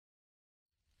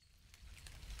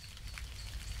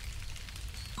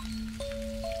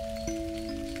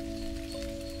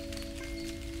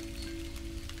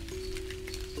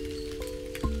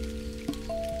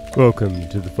Welcome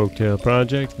to the Folktale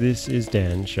Project. This is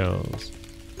Dan Scholz.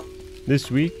 This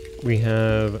week we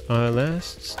have our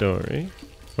last story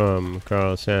from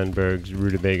Carl Sandburg's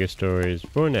Rootabaga Stories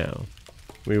for now.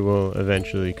 We will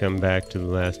eventually come back to the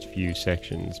last few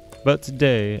sections, but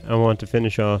today I want to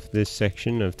finish off this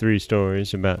section of 3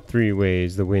 stories about 3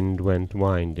 ways the wind went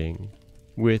winding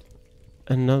with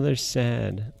another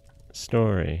sad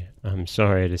story, I'm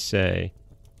sorry to say.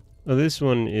 Well, this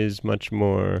one is much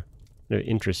more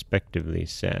introspectively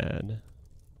sad.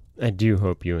 I do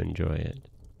hope you enjoy it.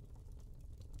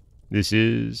 This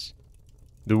is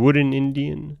The Wooden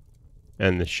Indian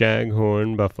and the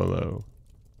Shaghorn Buffalo.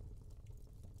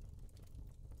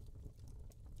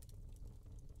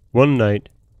 One night,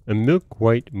 a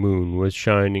milk-white moon was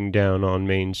shining down on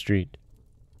Main Street.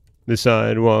 The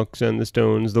sidewalks and the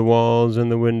stones, the walls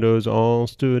and the windows all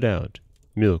stood out,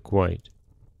 milk-white.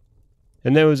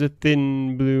 And there was a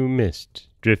thin blue mist,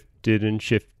 drifted and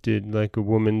shifted like a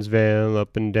woman's veil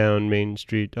up and down Main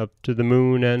Street, up to the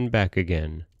moon and back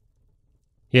again.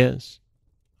 Yes,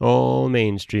 all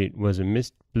Main Street was a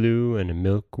mist blue and a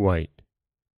milk white,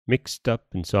 mixed up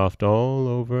and soft all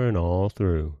over and all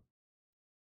through.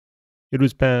 It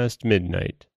was past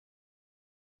midnight.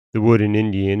 The wooden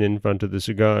Indian in front of the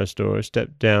cigar store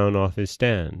stepped down off his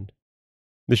stand.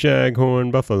 The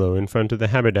Shaghorn Buffalo in front of the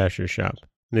haberdasher shop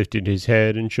lifted his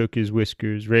head and shook his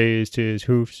whiskers, raised his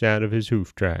hoofs out of his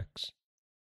hoof tracks.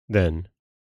 Then,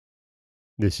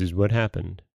 this is what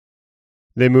happened.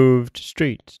 They moved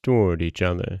straight toward each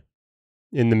other.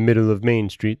 In the middle of Main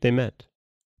Street they met.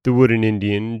 The wooden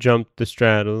Indian jumped the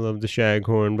straddle of the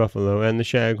Shaghorn Buffalo, and the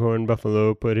Shaghorn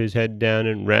Buffalo put his head down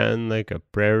and ran like a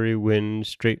prairie wind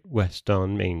straight west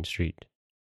on Main Street.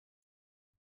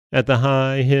 At the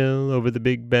high hill over the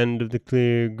big bend of the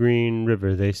clear green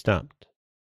river they stopped.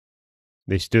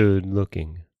 They stood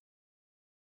looking.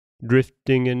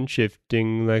 Drifting and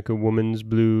shifting like a woman's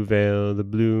blue veil, the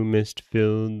blue mist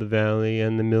filled the valley,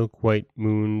 and the milk-white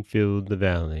moon filled the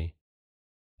valley.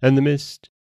 And the mist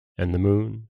and the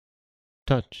moon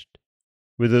touched,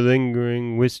 with a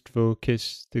lingering, wistful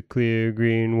kiss, the clear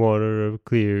green water of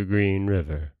clear green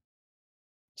river.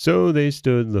 So they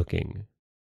stood looking,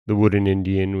 the wooden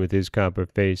Indian with his copper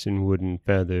face and wooden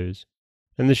feathers,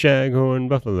 and the Shaghorn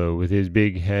Buffalo with his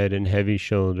big head and heavy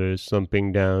shoulders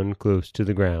slumping down close to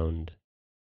the ground.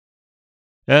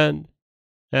 And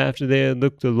after they had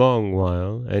looked a long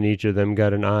while, and each of them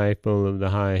got an eyeful of the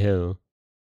high hill,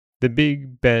 the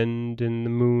big bend and the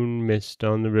moon mist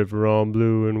on the river all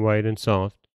blue and white and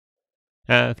soft,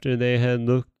 after they had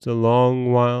looked a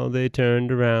long while they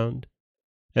turned around,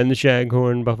 and the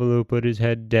Shaghorn Buffalo put his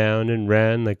head down and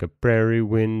ran like a prairie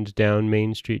wind down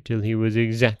Main Street till he was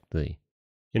exactly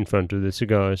in front of the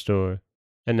cigar store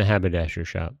and the haberdasher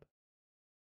shop.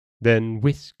 Then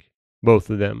whisk, both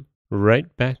of them,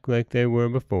 right back like they were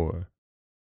before,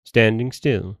 standing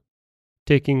still,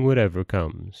 taking whatever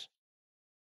comes.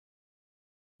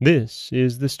 This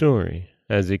is the story,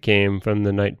 as it came from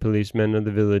the night policeman of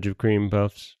the village of Cream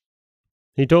Puffs.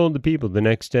 He told the people the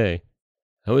next day,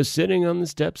 "I was sitting on the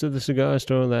steps of the cigar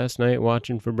store last night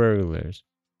watching for burglars,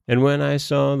 and when I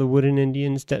saw the wooden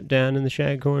Indian step down and the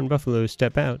Shaghorn Buffalo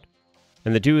step out,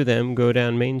 and the 2 of them go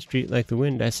down Main Street like the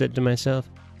wind, I said to myself,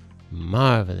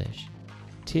 'Marvelous!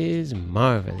 'Tis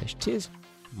marvelous! 'Tis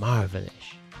marvelous!'"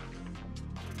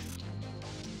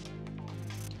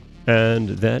 And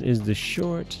that is the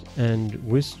short and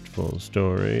wistful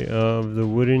story of the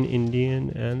wooden Indian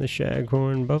and the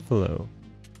Shaghorn Buffalo.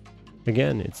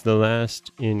 Again, it's the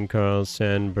last in Carl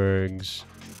Sandburg's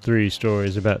 3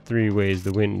 stories about 3 ways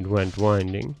the wind went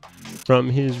winding from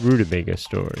his Rootabaga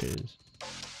Stories.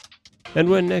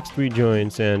 And when next we join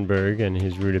Sandburg and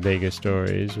his Rootabaga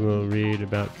Stories, we'll read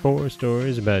about 4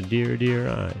 stories about dear, dear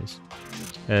eyes,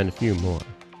 and a few more.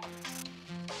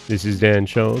 This is Dan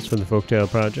Scholz from the Folktale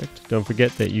Project. Don't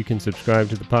forget that you can subscribe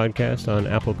to the podcast on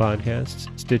Apple Podcasts,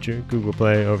 Stitcher, Google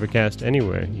Play, Overcast,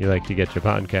 anywhere you like to get your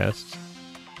podcasts.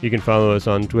 You can follow us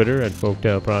on Twitter at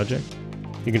Folktale Project.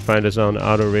 You can find us on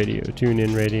Auto Radio,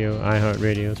 TuneIn Radio,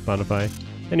 iHeartRadio, Spotify,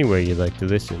 anywhere you'd like to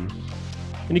listen.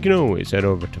 And you can always head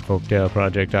over to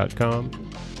folktaleproject.com,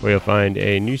 where you'll find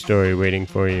a new story waiting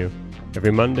for you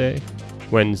every Monday,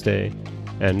 Wednesday,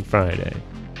 and Friday.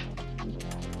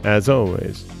 As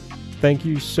always, thank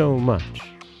you so much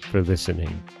for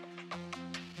listening.